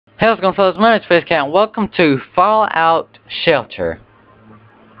How's it going, fellas? My name's Space Cat, and welcome to Fallout Shelter.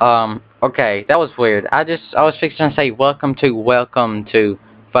 Okay, that was weird. I was fixing to say welcome to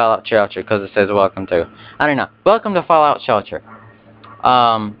Fallout Shelter, because it says welcome to. I don't know. Welcome to Fallout Shelter.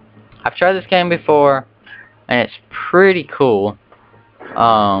 I've tried this game before, and it's pretty cool.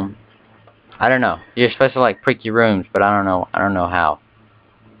 I don't know. You're supposed to, like, prick your rooms, but I don't know how.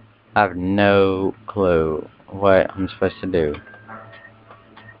 I have no clue what I'm supposed to do.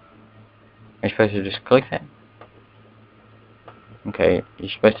 You're supposed to just click it? Okay, you're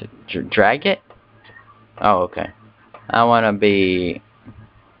supposed to drag it? Oh, okay. I'm gonna be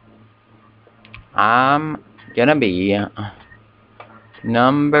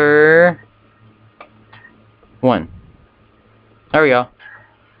number 1. There we go.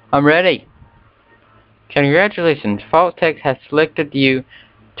 I'm ready. Congratulations, Fallout Tech has selected you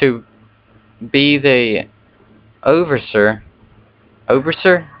to be the overseer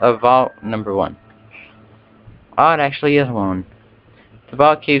of Vault number 1. Oh, it actually is 1. The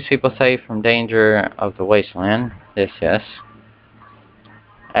vault keeps people safe from danger of the wasteland. Yes.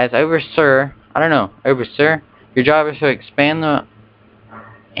 As overseer, your job is to expand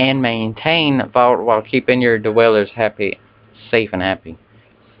and maintain the vault while keeping your dwellers safe and happy.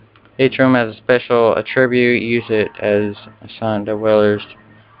 Each room has a special attribute. Use it as assigned dwellers.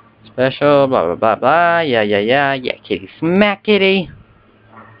 Special, blah blah blah blah. Yeah, kitty smack kitty.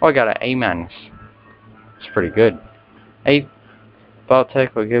 Oh, I got an A-. It's pretty good. Vault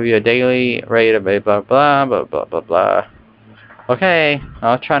Tech will give you a daily rate of blah blah blah blah blah blah blah. Okay,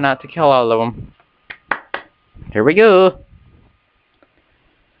 I'll try not to kill all of them. Here we go.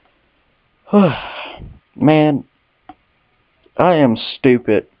 Man, I am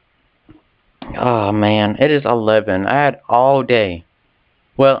stupid. Oh man, it is 11. I had all day.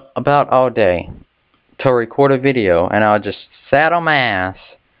 Well, about all day to record a video, and I just sat on my ass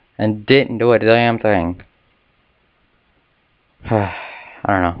and didn't do a damn thing. I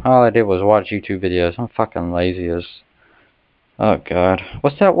don't know. All I did was watch YouTube videos. I'm fucking lazy as... Oh god.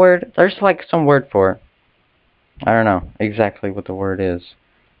 What's that word? There's like some word for it. I don't know exactly what the word is.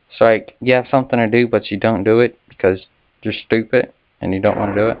 It's like you have something to do but you don't do it because you're stupid and you don't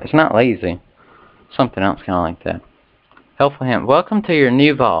want to do it. It's not lazy. Something else kind of like that. Helpful hint. Welcome to your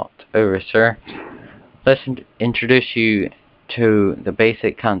new vault, overseer. Let's introduce you to the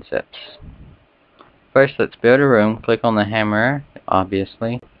basic concepts. First, let's build a room. Click on the hammer,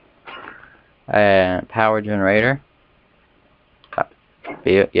 obviously. Power generator.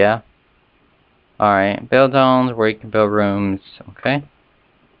 Yeah. Alright. Build zones where you can build rooms. Okay.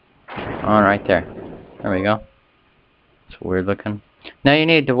 On right there. There we go. It's weird looking. Now you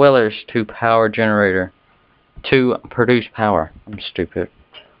need dwellers to power generator to produce power. I'm stupid.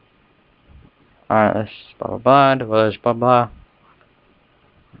 Alright, let's blah blah blah. Dwellers blah blah.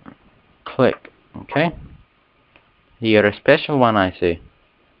 Click. Okay. You got a special one, I see.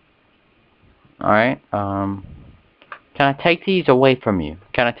 Alright, can I take these away from you?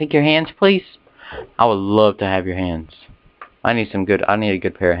 Can I take your hands, please? I would love to have your hands. I need a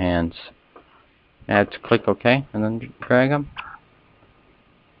good pair of hands. I have to click OK, and then drag them.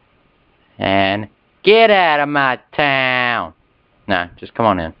 And get out of my town! Nah, just come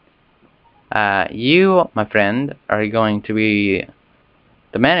on in. You, my friend, are going to be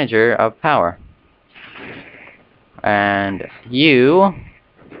the manager of power. And you...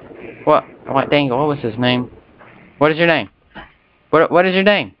 What dang it, what was his name? What is your name? What is your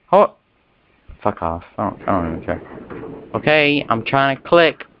name? Oh, fuck off. I don't even care. Okay, I'm trying to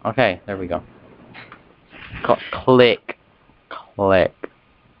click. Okay, there we go. Click.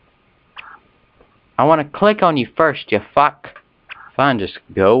 I want to click on you first, you fuck. Fine, just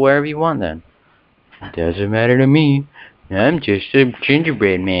go wherever you want then. It doesn't matter to me. I'm just a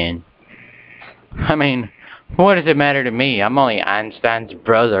gingerbread man. I mean, what does it matter to me? I'm only Einstein's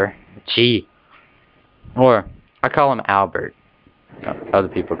brother. Gee. Or, I call him Albert. Other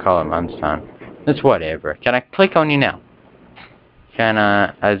people call him Einstein. It's whatever. Can I click on you now? Can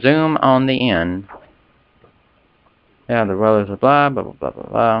I zoom on the end? Yeah, the rollers are blah, blah, blah, blah,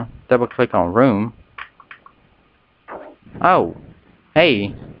 blah. Double click on room. Oh.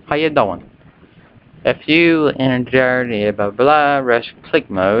 Hey. How you doing? If you enter the blah, blah, rush click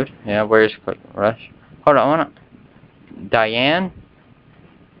mode. Yeah, where's click rush? Hold on, Diane?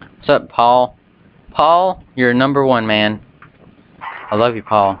 What's up, Paul? Paul, you're number 1, man. I love you,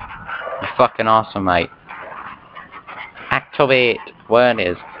 Paul. You're fucking awesome, mate. Activate. What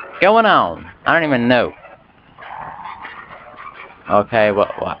is going on? I don't even know. Okay,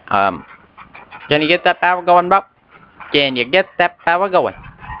 what? Can you get that power going, bro? Can you get that power going?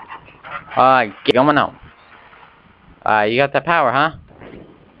 Get going on. You got that power, huh?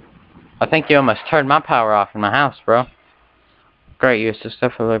 I think you almost turned my power off in my house, bro. Great use of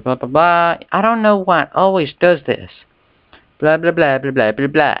stuff, blah, blah, blah, blah. I don't know what always does this. Blah, blah, blah, blah, blah, blah,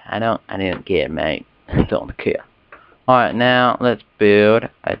 blah. I didn't get it, mate. Don't care. Alright, now, let's build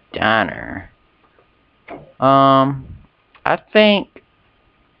a diner. I think,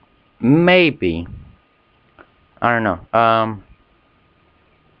 maybe, I don't know,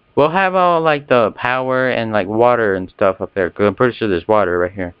 we'll have all, like, the power and, like, water and stuff up there, because I'm pretty sure there's water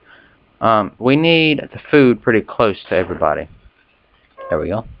right here. We need the food pretty close to everybody. There we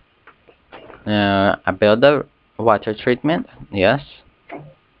go. I build the water treatment, yes.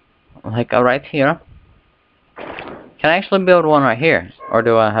 Like, right here. Can I actually build one right here? Or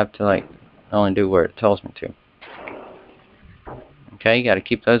do I have to, like, only do where it tells me to? Okay, you gotta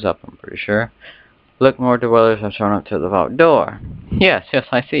keep those up, I'm pretty sure. Look, more dwellers have shown up to the vault door. Yes,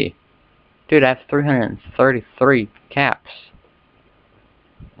 I see. Dude, I have 333 caps.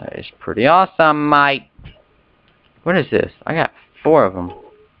 That is pretty awesome, mate. What is this? I got 4 of them.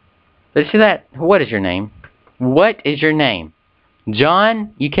 Did you see that? What is your name? What is your name?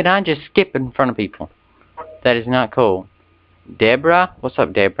 John? You cannot just skip in front of people. That is not cool. Deborah? What's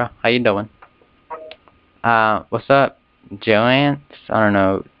up, Deborah? How you doing? What's up? Joanne? I don't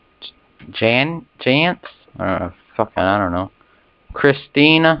know. Jance? I don't know. Fucking, I don't know.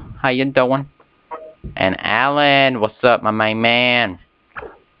 Christina? How you doing? And Alan? What's up, my main man?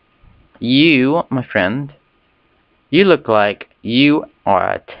 You, my friend, you look like you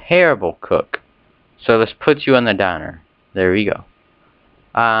are a terrible cook. So let's put you in the diner. There we go.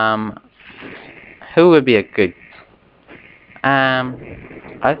 Who would be a good...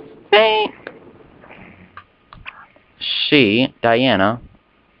 I think... Diana,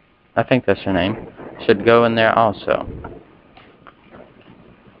 I think that's her name, should go in there also.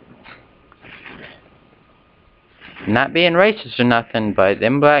 Not being racist or nothing, but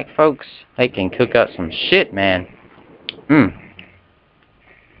them black folks, they can cook up some shit, man.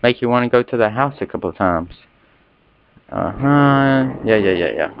 Make you want to go to the house a couple of times.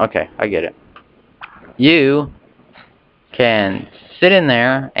 Yeah. Okay, I get it. You can sit in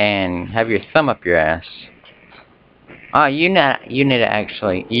there and have your thumb up your ass. You need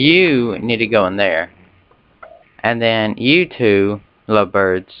to go in there. And then you two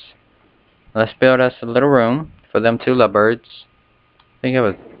lovebirds, let's build us a little room for them 2 lovebirds. I think it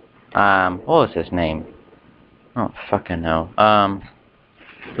was, what was his name? I don't fucking know.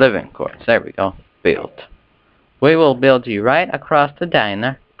 Living quarters. There we go. Build. We will build you right across the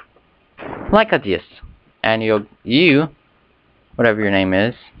diner, like this. And you, whatever your name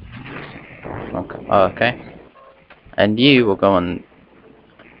is. Okay. And you will go and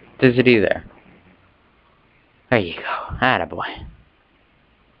dizzity there. There you go. Attaboy.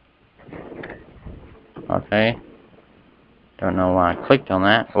 Okay. Don't know why I clicked on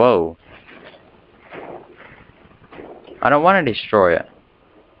that. Whoa. I don't want to destroy it.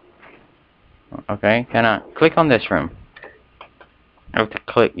 Okay, can I click on this room? I have to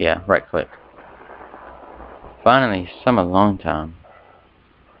click, yeah, right click. Finally, some a long time.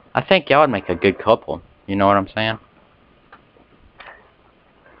 I think y'all would make a good couple. You know what I'm saying?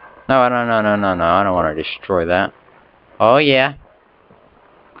 No, I don't want to destroy that. Oh, yeah.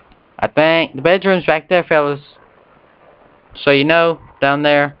 I think the bedroom's back there, fellas. So, you know, down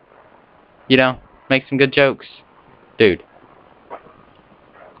there, you know, make some good jokes. Dude.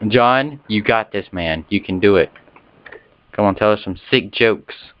 John, you got this, man. You can do it. Come on, tell us some sick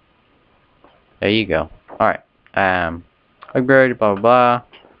jokes. There you go. Alright. Upgrade, blah, blah, blah.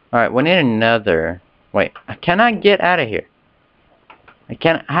 Alright, we need another... Wait, can I get out of here?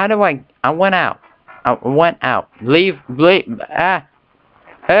 How do I went out. I went out. Leave,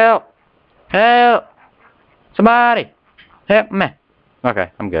 help! Help! Somebody! Help me! Okay,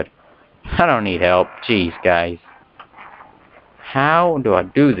 I'm good. I don't need help. Jeez, guys. How do I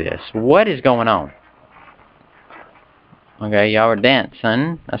do this? What is going on? Okay, y'all are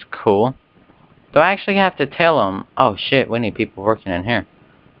dancing. That's cool. Do I actually have to tell them? Oh shit, we need people working in here.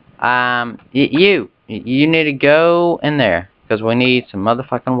 You need to go in there, because we need some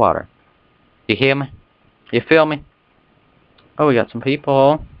motherfucking water. You hear me? You feel me? Oh, we got some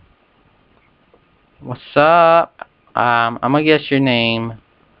people. What's up? I'm gonna guess your name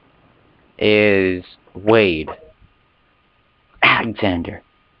is Wade. Alexander.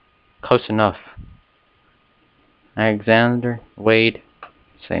 Close enough. Alexander, Wade,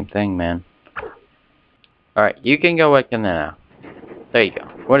 same thing, man. Alright, you can go work in there now. There you go.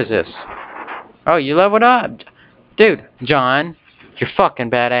 What is this? Oh, you leveled up! Dude, John, you're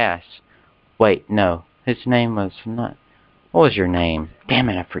fucking badass. Wait, no. His name was not... What was your name? Damn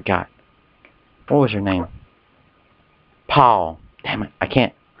it, I forgot. What was your name? Paul. Damn it, I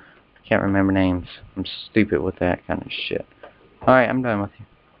can't... Can't remember names. I'm stupid with that kind of shit. Alright, I'm done with you.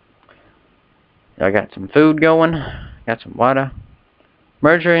 I got some food going. Got some water.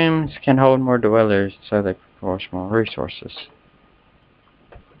 Merge rooms can hold more dwellers, so they force more resources.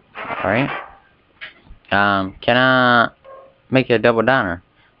 Alright. Can I make a double diner?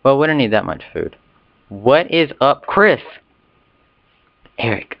 Well, we don't need that much food. What is up, Chris?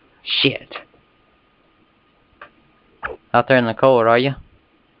 Eric. Shit. Out there in the cold, are you?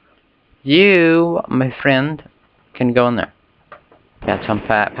 You, my friend, can go in there. Got some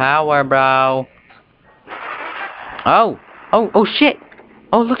fat power, bro. Oh! Oh, shit!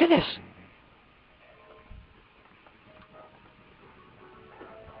 Oh, look at this!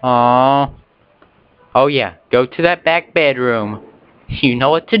 Aww. Oh, yeah. Go to that back bedroom. You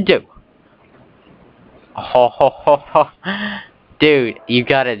know what to do. Oh, dude, you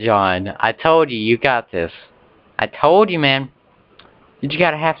got it, John. I told you, you got this. I told you, man. You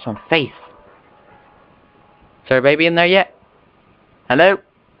gotta have some faith. Is there a baby in there yet? Hello?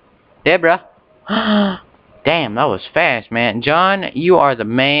 Deborah? Damn, that was fast, man. John, you are the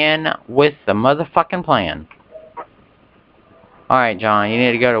man with the motherfucking plan. Alright, John, you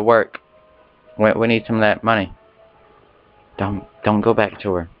need to go to work. We need some of that money. Don't go back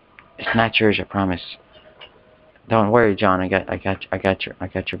to her. It's not yours, I promise. Don't worry, John. I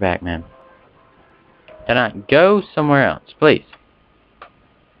got your back, man. Can I go somewhere else, please?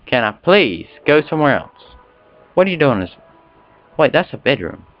 Can I please go somewhere else? What are you doing this? Wait, that's a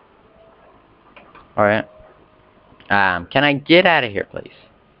bedroom. Alright. Can I get out of here, please?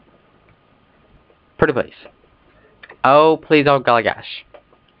 Pretty please. Oh, please, oh golly gosh.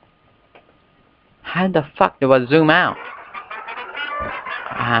 How the fuck do I zoom out?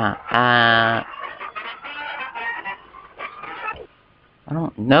 I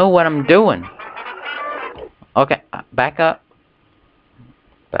don't know what I'm doing. Okay, back up.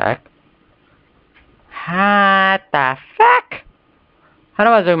 Back. What the fuck? How do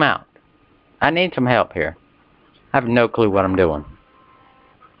I zoom out? I need some help here. I have no clue what I'm doing.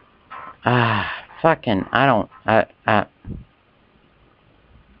 Fucking, I don't,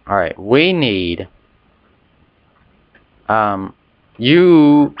 Alright, we need,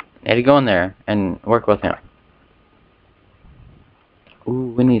 you need to go in there and work with him.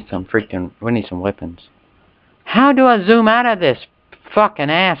 Ooh, we need some weapons. How do I zoom out of this fucking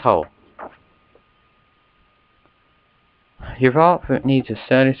asshole? Your vault needs a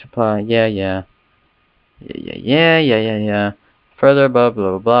steady supply. Yeah. Further above,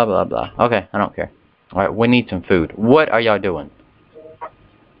 blah, blah, blah, blah. Okay, I don't care. Alright, we need some food. What are y'all doing?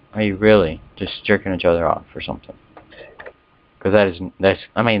 Are you really just jerking each other off or something? Because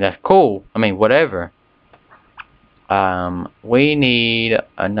that's cool. I mean, whatever. We need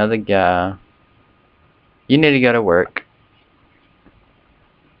another guy. You need to go to work.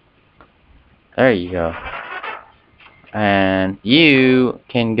 There you go. And you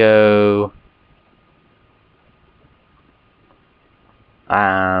can go...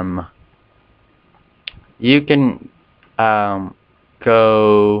 You can,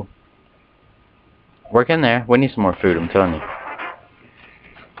 go work in there. We need some more food, I'm telling you.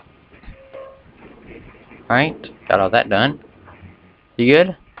 Alright, got all that done. You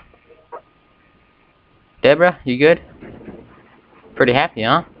good? Deborah, you good? Pretty happy,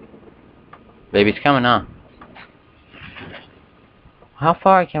 huh? Baby's coming, huh? How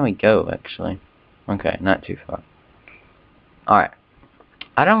far can we go, actually? Okay, not too far. Alright.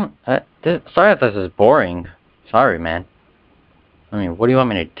 I don't... sorry if this is boring. Sorry, man. I mean, what do you want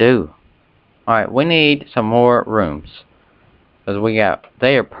me to do? Alright, we need some more rooms. Because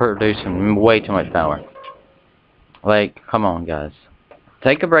they are producing way too much power. Like, come on, guys.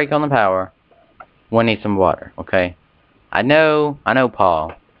 Take a break on the power. We need some water, okay? I know,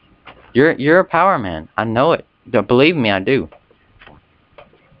 Paul. You're a power man. I know it. Believe me, I do.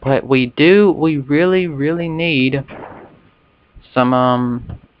 But we really, really need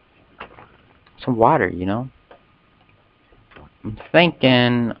some water, you know? I'm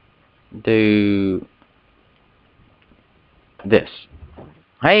thinking do this.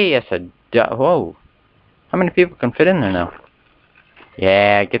 Hey, I said, whoa. How many people can fit in there now?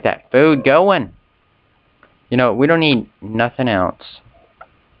 Yeah, get that food going. You know, we don't need nothing else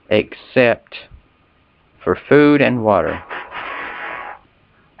except for food and water.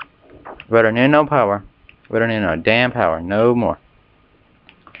 We don't need no power. We don't need no damn power. No more.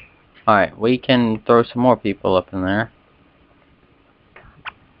 Alright, we can throw some more people up in there.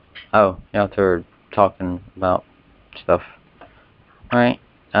 Oh, y'all are talking about stuff. Alright,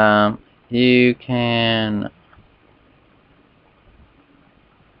 you can...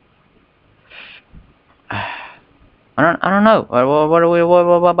 I don't know. What do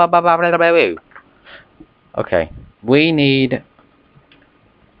we? Okay, we need.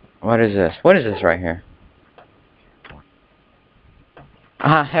 What is this? What is this right here?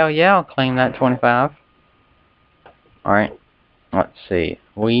 Hell yeah, I'll claim that 25. Alright, let's see.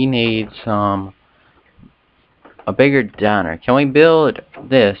 We need a bigger diner. Can we build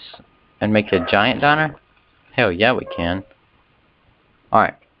this and make a giant diner? Hell yeah, we can.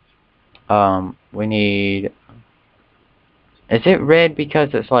 Alright. We need... Is it red because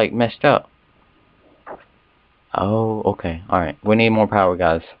it's like messed up? Oh, okay. Alright. We need more power,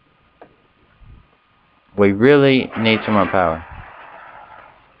 guys. We really need some more power.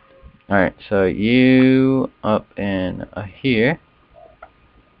 Alright, so you up in here.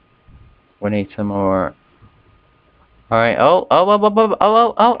 We need some more. Alright, oh.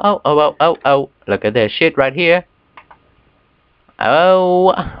 Look at this shit right here.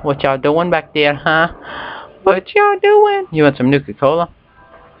 Oh, what y'all doing back there, huh? What y'all doing? You want some Nuka-Cola?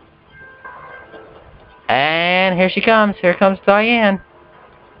 And here she comes. Here comes Diane.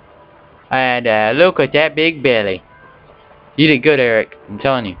 And look at that big belly. You did good, Eric. I'm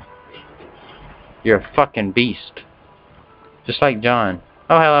telling you. You're a fucking beast. Just like John.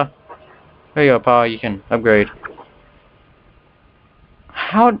 Oh, hello. There you go, Paul. You can upgrade.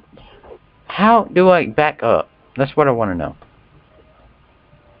 How do I back up? That's what I want to know.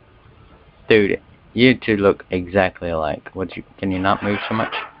 Dude, you two look exactly alike. Can you not move so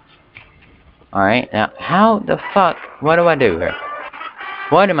much? Alright, now how the fuck, what do I do here?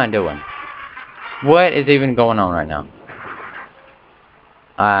 What am I doing? What is even going on right now?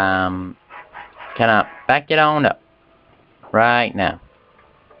 Can I back it on up? Right now.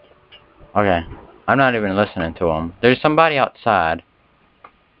 Okay, I'm not even listening to him. There's somebody outside.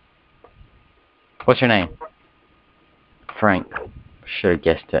 What's your name? Frank. Should have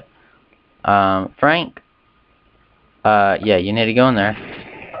guessed it. Frank? Yeah, you need to go in there.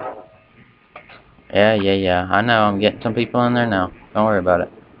 Yeah. I know, I'm getting some people in there now. Don't worry about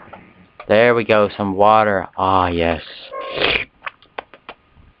it. There we go, some water. Ah, yes.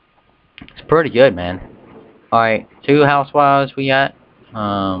 It's pretty good, man. Alright, 2 housewives we got.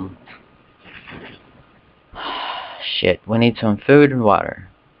 Shit, we need some food and water.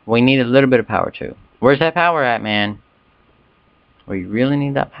 We need a little bit of power, too. Where's that power at, man? We really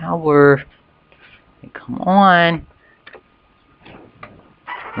need that power. Come on.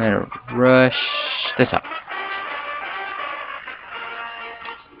 I'm gonna rush this up.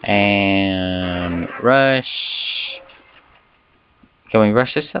 And rush. Can we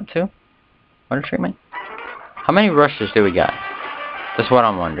rush this up too? Water treatment? How many rushes do we got? That's what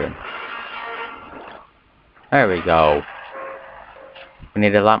I'm wondering. There we go. We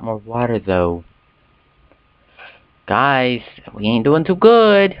need a lot more water though. Guys, we ain't doing too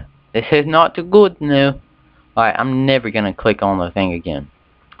good. This is not too good now. Alright, I'm never gonna click on the thing again.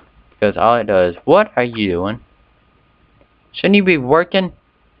 Because all it does... What are you doing? Shouldn't you be working?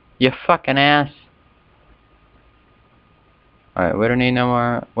 You fucking ass. Alright, we don't need no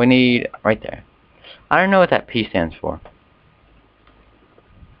more... We need... Right there. I don't know what that P stands for.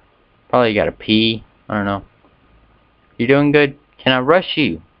 Probably you got a P. I don't know. You doing good? Can I rush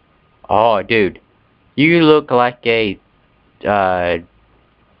you? Oh, dude. You look like a...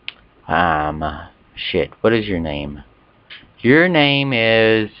 Shit. What is your name? Your name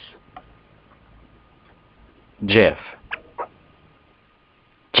is... Jeff.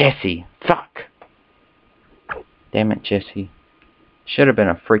 Jesse. Fuck. Damn it, Jesse. Should have been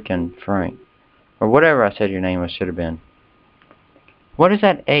a freaking Frank. Or whatever I said your name was should have been. What is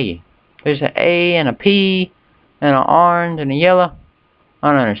that A? There's an A and a P and an orange and a yellow.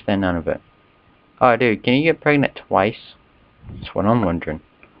 I don't understand none of it. Oh, dude, can you get pregnant twice? That's what I'm wondering.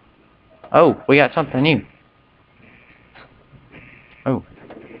 Oh, we got something new. Oh.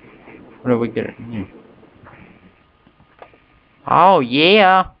 What do we get new? Oh,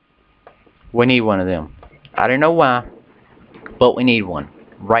 yeah. We need one of them. I don't know why, but we need one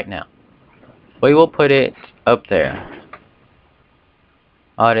right now. We will put it up there.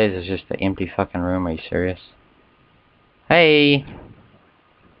 All it is just an empty fucking room. Are you serious? Hey.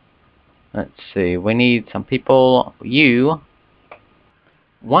 Let's see. We need some people. You.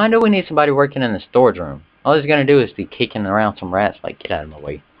 Why do we need somebody working in the storage room? All he's gonna do is be kicking around some rats. Like, get out of my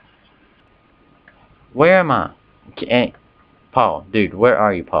way. Where am I? Hey, Paul, dude, where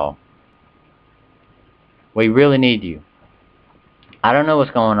are you, Paul? We really need you. I don't know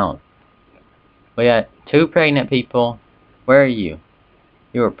what's going on. We got 2 pregnant people. Where are you?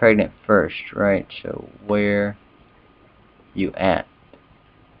 You were pregnant first, right? So where you at?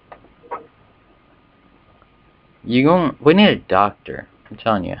 We need a doctor. I'm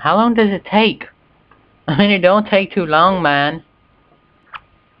telling you. How long does it take? I mean, it don't take too long, man.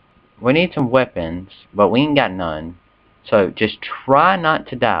 We need some weapons, but we ain't got none. So just try not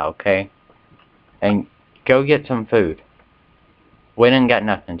to die, okay? And go get some food. We didn't got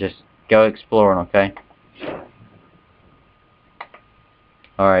nothing. Just go exploring, okay?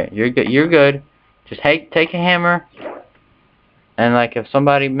 Alright, you're good. You're good. Just take a hammer. And, like, if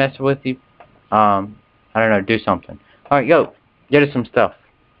somebody messes with you, I don't know, do something. Alright, go. Get us some stuff.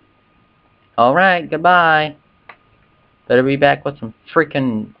 Alright, goodbye. Better be back with some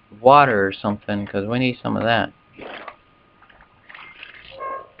freaking water or something, because we need some of that.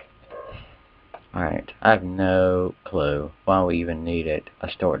 Alright, I have no clue why we even needed a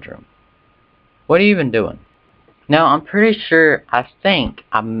storage room. What are you even doing? Now, I'm pretty sure, I think,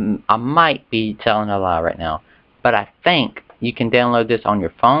 I might be telling a lie right now, but I think you can download this on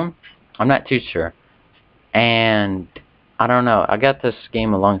your phone. I'm not too sure. And, I don't know, I got this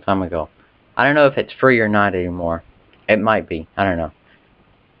game a long time ago. I don't know if it's free or not anymore. It might be, I don't know.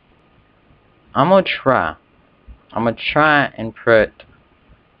 I'm gonna try and put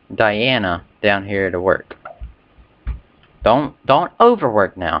Diana down here to work. Don't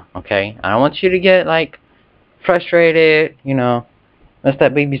overwork now, okay? I don't want you to get, like, frustrated, you know, mess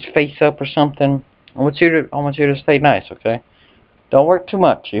that baby's face up or something. I want you to stay nice, okay? Don't work too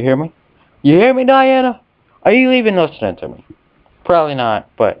much, you hear me? You hear me, Diana? Are you even listening to me? Probably not,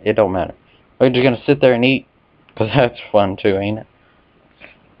 but it don't matter. We're just gonna sit there and eat, because that's fun too, ain't it?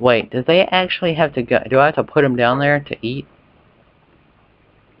 Wait, do they actually have to go? Do I have to put them down there to eat?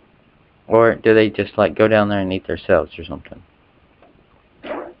 Or do they just, like, go down there and eat themselves or something?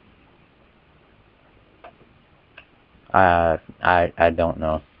 I don't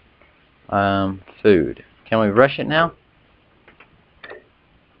know. Food. Can we rush it now?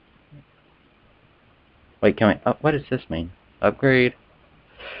 Wait, can we... Oh, what does this mean? Upgrade?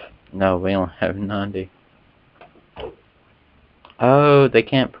 No, we don't have 90. Oh, they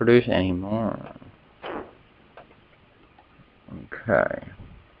can't produce anymore. Okay.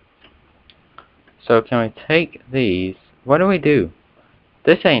 So can we take these? What do we do?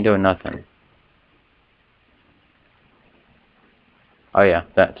 This ain't doing nothing. Oh yeah,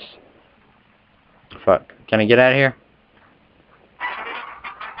 that's... Fuck. Can I get out of here?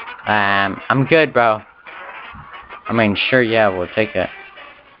 I'm good, bro. I mean, sure, yeah, we'll take it.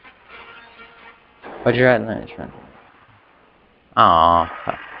 What'd you write in this one?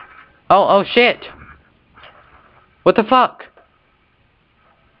 Aw. Oh, shit! What the fuck?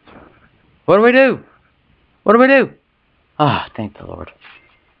 What do we do? What do we do? Ah, thank the Lord.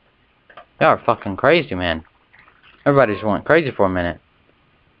 Y'all are fucking crazy, man. Everybody's went crazy for a minute.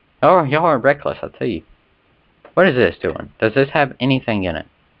 Oh, y'all are reckless, I tell you. What is this doing? Does this have anything in it?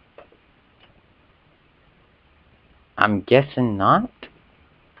 I'm guessing not.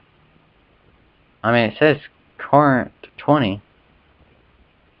 I mean, it says current 20.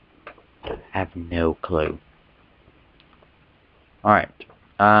 I have no clue. Alright.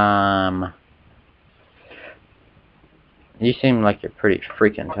 You seem like you're pretty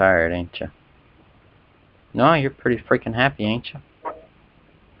freaking tired, ain't you? No, you're pretty freaking happy, ain't you?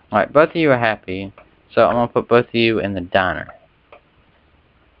 Alright, both of you are happy. So I'm gonna put both of you in the diner.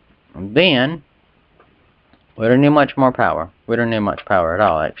 And then, we don't need much more power. We don't need much power at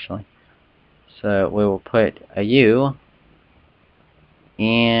all, actually. So we will put a you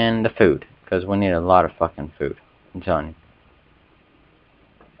in the food. Because we need a lot of fucking food. I'm telling you.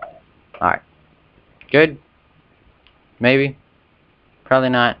 Alright. Good? Maybe? Probably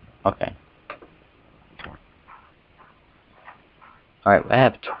not? Okay. Alright, I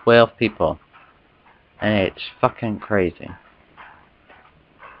have 12 people. And it's fucking crazy.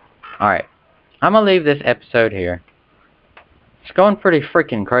 Alright. I'm gonna leave this episode here. It's going pretty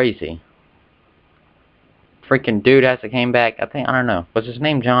freaking crazy. Freaking dude hasn't came back. I don't know. Was his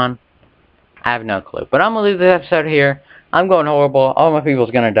name John? I have no clue. But I'm gonna leave this episode here. I'm going horrible. All my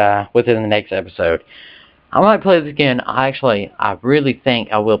people's gonna die within the next episode. I might play this again. I really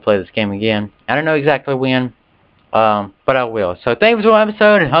think I will play this game again. I don't know exactly when. But I will. So thanks for the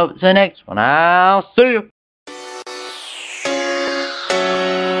episode and hope it's the next one. I'll see you.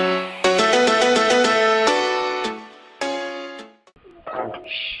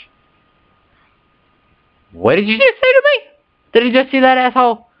 What did you just say to me? Did you just see that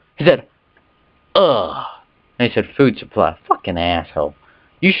asshole? He said, ugh. And he said, food supply. Fucking asshole.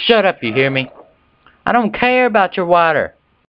 You shut up, you hear me? I don't care about your water.